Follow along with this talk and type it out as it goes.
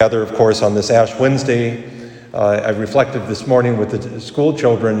Together, of course, on this Ash Wednesday, I reflected this morning with the school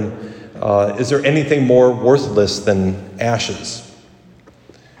children, is there anything more worthless than ashes?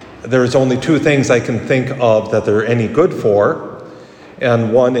 There's only two things I can think of that they're any good for,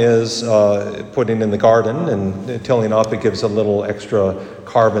 and one is putting in the garden and tilling up. It gives a little extra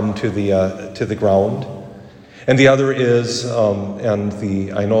carbon to the ground. And the other is,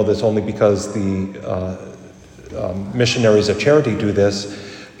 I know this only because the missionaries of charity do this,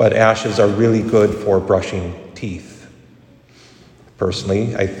 but ashes are really good for brushing teeth.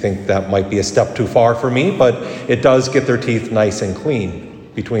 Personally, I think that might be a step too far for me, but it does get their teeth nice and clean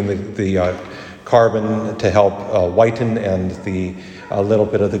between the carbon to help whiten and the little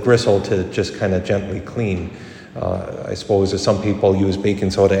bit of the gristle to just kind of gently clean. I suppose if some people use baking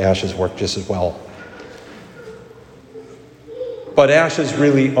soda, ashes work just as well. But ashes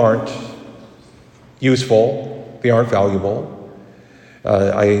really aren't useful. They aren't valuable.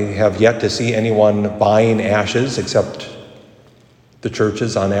 I have yet to see anyone buying ashes except the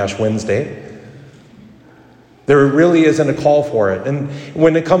churches on Ash Wednesday. There really isn't a call for it. And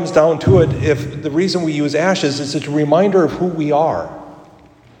when it comes down to it, if the reason we use ashes is it's a reminder of who we are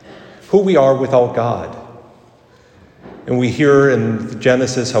without God. And we hear in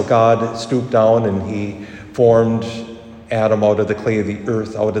Genesis how God stooped down and he formed Adam out of the clay of the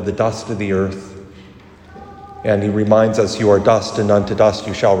earth, out of the dust of the earth. And he reminds us, you are dust, and unto dust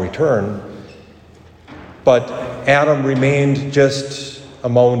you shall return. But Adam remained just a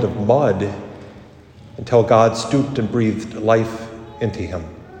mound of mud until God stooped and breathed life into him.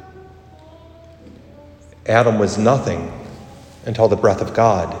 Adam was nothing until the breath of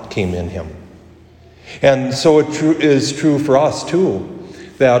God came in him. And so it is true for us too,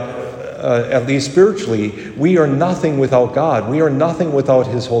 that at least spiritually, we are nothing without God. We are nothing without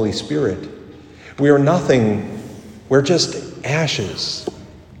his Holy Spirit. We are nothing. We're just ashes.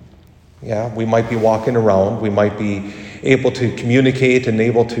 Yeah, we might be walking around. We might be able to communicate and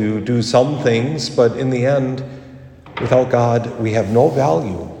able to do some things, but in the end, without God, we have no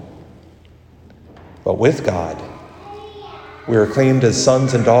value. But with God, we are claimed as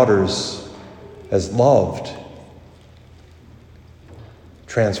sons and daughters, as loved,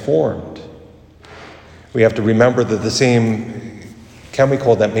 transformed. We have to remember that the same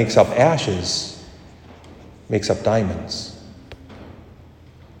chemical that makes up ashes makes up diamonds.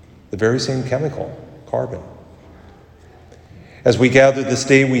 The very same chemical, carbon. As we gather this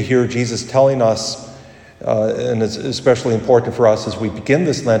day, we hear Jesus telling us, and it's especially important for us as we begin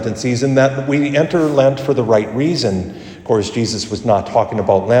this Lenten season, that we enter Lent for the right reason. Of course, Jesus was not talking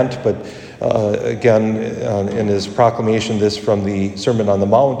about Lent, but again, in his proclamation, this from the Sermon on the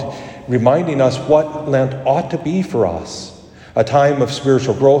Mount, reminding us what Lent ought to be for us. A time of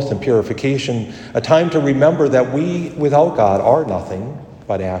spiritual growth and purification, a time to remember that we, without God, are nothing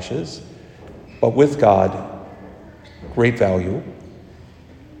but ashes, but with God, great value.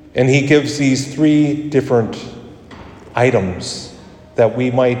 And he gives these three different items that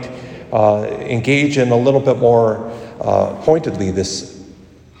we might engage in a little bit more pointedly this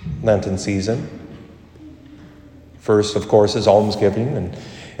Lenten season. First, of course, is almsgiving, and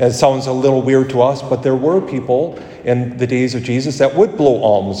it sounds a little weird to us, but there were people in the days of Jesus that would blow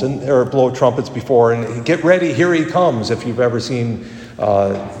alms or blow trumpets before and get ready, here he comes. If you've ever seen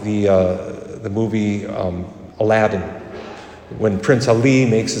the movie Aladdin, when Prince Ali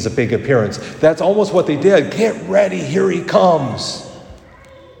makes his big appearance, that's almost what they did. Get ready, here he comes.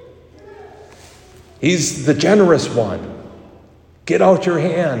 He's the generous one. Get out your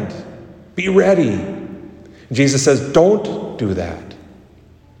hand. Be ready. Jesus says, don't do that.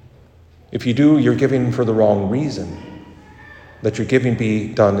 If you do, you're giving for the wrong reason. Let your giving be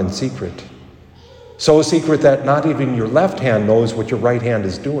done in secret. So secret that not even your left hand knows what your right hand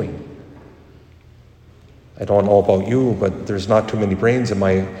is doing. I don't know about you, but there's not too many brains in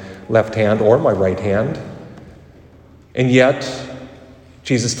my left hand or my right hand. And yet,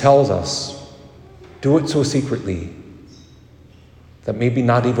 Jesus tells us, do it so secretly that maybe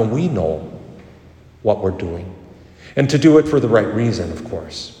not even we know what we're doing. And to do it for the right reason, of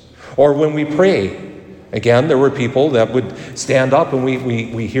course. Or when we pray, again, there were people that would stand up, and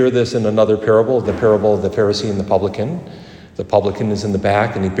we hear this in another parable, the parable of the Pharisee and the publican. The publican is in the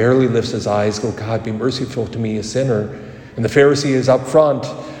back, and he barely lifts his eyes, "Oh God, be merciful to me, a sinner." And the Pharisee is up front,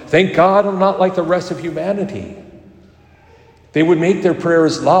 "Thank God I'm not like the rest of humanity." They would make their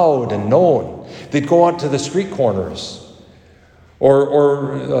prayers loud and known. They'd go out to the street corners.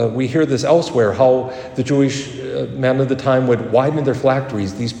 Or we hear this elsewhere, how the Jewish men of the time would widen their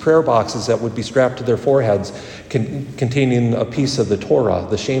phylacteries, these prayer boxes that would be strapped to their foreheads, containing a piece of the Torah,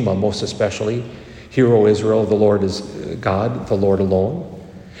 the Shema most especially. Hear, O Israel, the Lord is God, the Lord alone.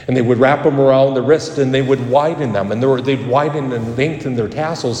 And they would wrap them around the wrist, and they would widen them, and they'd widen and lengthen their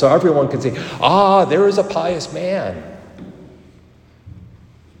tassels so everyone could say, there is a pious man.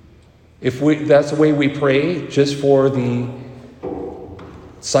 That's the way we pray, just for the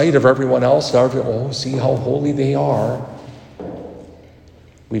sight of everyone else, see how holy they are,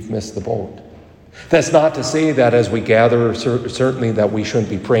 we've missed the boat. That's not to say that as we gather, certainly that we shouldn't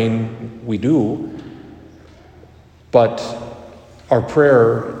be praying, we do. But our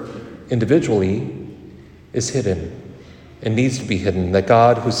prayer individually is hidden and needs to be hidden, that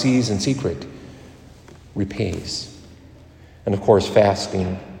God who sees in secret repays. And of course,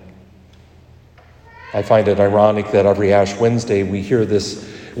 fasting. I find it ironic that every Ash Wednesday we hear this,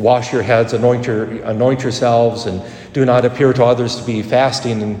 wash your heads, anoint yourselves, and do not appear to others to be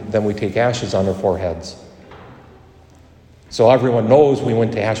fasting, and then we take ashes on our foreheads. So everyone knows we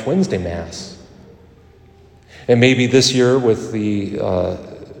went to Ash Wednesday Mass. And maybe this year, with the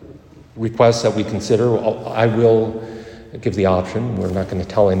requests that we consider, I will give the option. We're not going to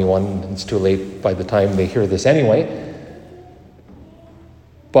tell anyone. It's too late by the time they hear this anyway.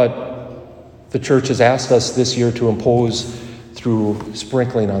 But the church has asked us this year to impose through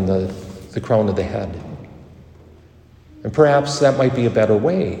sprinkling on the crown of the head. And perhaps that might be a better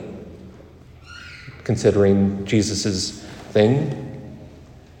way, considering Jesus' thing.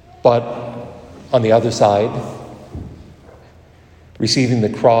 But on the other side, receiving the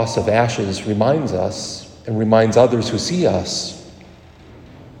cross of ashes reminds us and reminds others who see us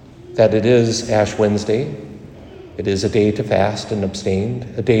that it is Ash Wednesday. It is a day to fast and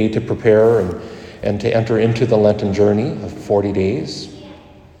abstain, a day to prepare and to enter into the Lenten journey of 40 days.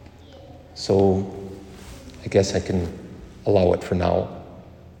 So I guess I can allow it for now.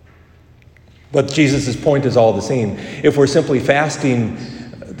 But Jesus' point is all the same. If we're simply fasting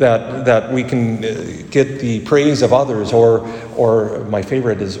that we can get the praise of others, or my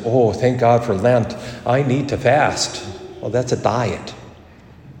favorite is, thank God for Lent, I need to fast. Well, that's a diet.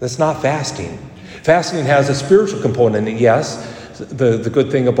 That's not fasting. Fasting has a spiritual component. Yes, the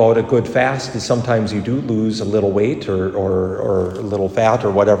good thing about a good fast is sometimes you do lose a little weight or a little fat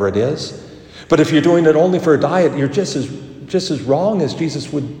or whatever it is. But if you're doing it only for a diet, you're just as wrong as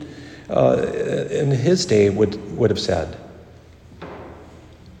Jesus would, in his day, would have said.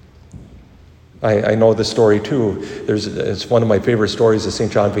 I know this story too. It's one of my favorite stories of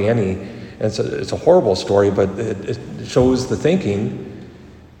St. John Vianney. And it's a horrible story, but it shows the thinking.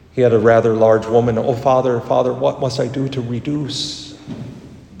 He had a rather large woman. Father, what must I do to lose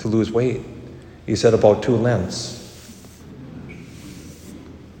weight? He said, about 2 Lents.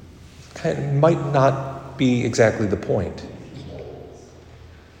 Might not be exactly the point.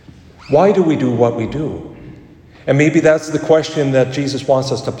 Why do we do what we do? And maybe that's the question that Jesus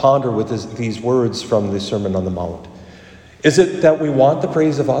wants us to ponder with these words from the Sermon on the Mount. Is it that we want the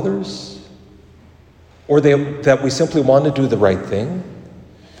praise of others? Or that we simply want to do the right thing?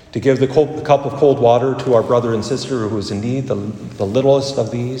 To give the cup of cold water to our brother and sister who is in need, the littlest of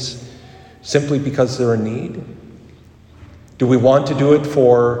these, simply because they're in need? Do we want to do it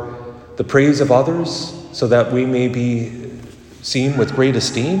for the praise of others so that we may be seen with great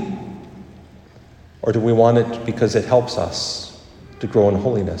esteem? Or do we want it because it helps us to grow in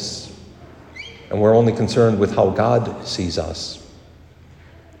holiness? And we're only concerned with how God sees us.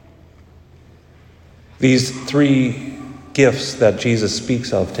 These 3 gifts that Jesus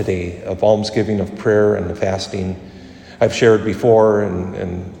speaks of today, of almsgiving, of prayer, and of fasting, I've shared before,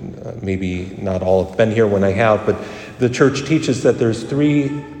 and maybe not all have been here when I have, but the church teaches that there's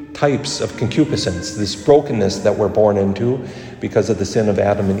 3 types of concupiscence, this brokenness that we're born into because of the sin of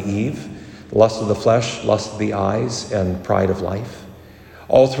Adam and Eve. Lust of the flesh, lust of the eyes, and pride of life.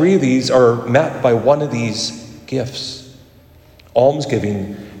 All 3 of these are met by one of these gifts.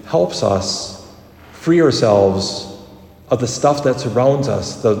 Almsgiving helps us free ourselves of the stuff that surrounds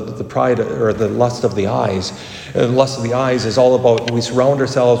us, the pride or the lust of the eyes. The lust of the eyes is all about, we surround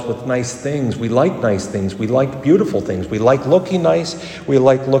ourselves with nice things. We like nice things. We like beautiful things. We like looking nice. We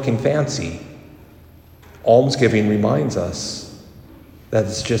like looking fancy. Almsgiving reminds us that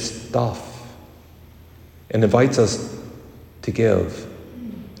it's just stuff, and invites us to give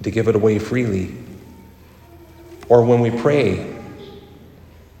it away freely. Or when we pray,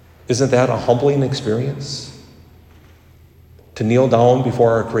 isn't that a humbling experience? To kneel down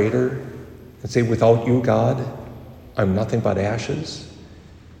before our Creator and say, without you, God, I'm nothing but ashes.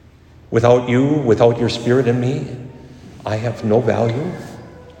 Without you, without your Spirit in me, I have no value.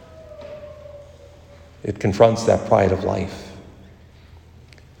 It confronts that pride of life.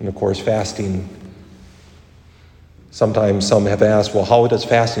 And of course, fasting. Sometimes some have asked, well, how does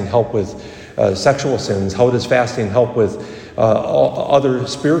fasting help with sexual sins? How does fasting help with other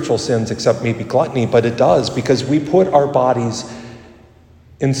spiritual sins except maybe gluttony, but it does because we put our bodies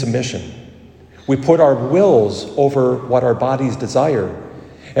in submission. We put our wills over what our bodies desire.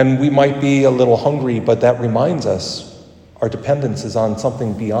 And we might be a little hungry, but that reminds us our dependence is on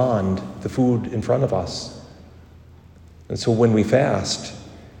something beyond the food in front of us. And so when we fast,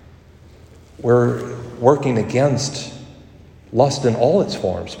 we're working against lust in all its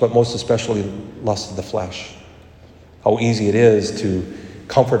forms, but most especially lust of the flesh. How easy it is to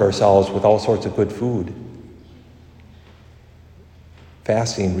comfort ourselves with all sorts of good food.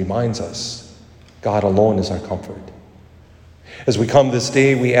 Fasting reminds us God alone is our comfort. As we come this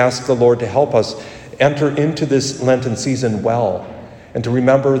day, we ask the Lord to help us enter into this Lenten season well, and to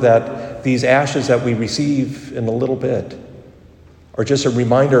remember that these ashes that we receive in a little bit are just a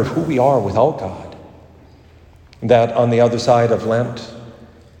reminder of who we are without God. That on the other side of Lent,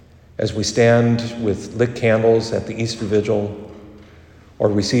 as we stand with lit candles at the Easter Vigil, or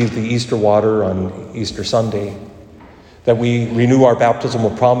receive the Easter water on Easter Sunday, that we renew our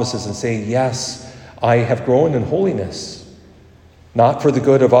baptismal promises and say, yes, I have grown in holiness, not for the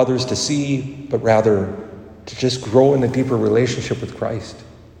good of others to see, but rather to just grow in a deeper relationship with Christ.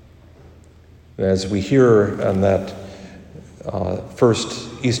 As we hear on that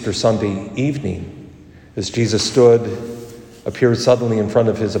first Easter Sunday evening, as Jesus appeared suddenly in front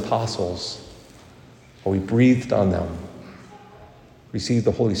of his apostles, while he breathed on them, received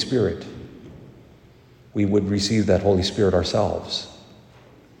the Holy Spirit, we would receive that Holy Spirit ourselves.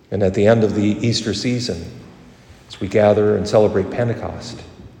 And at the end of the Easter season, as we gather and celebrate Pentecost,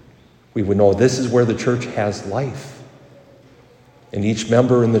 we would know this is where the church has life. And each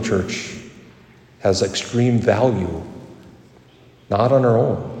member in the church has extreme value, not on our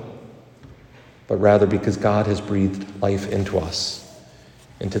own, but rather because God has breathed life into us,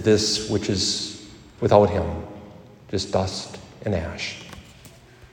 into this which is without him, just dust and ash.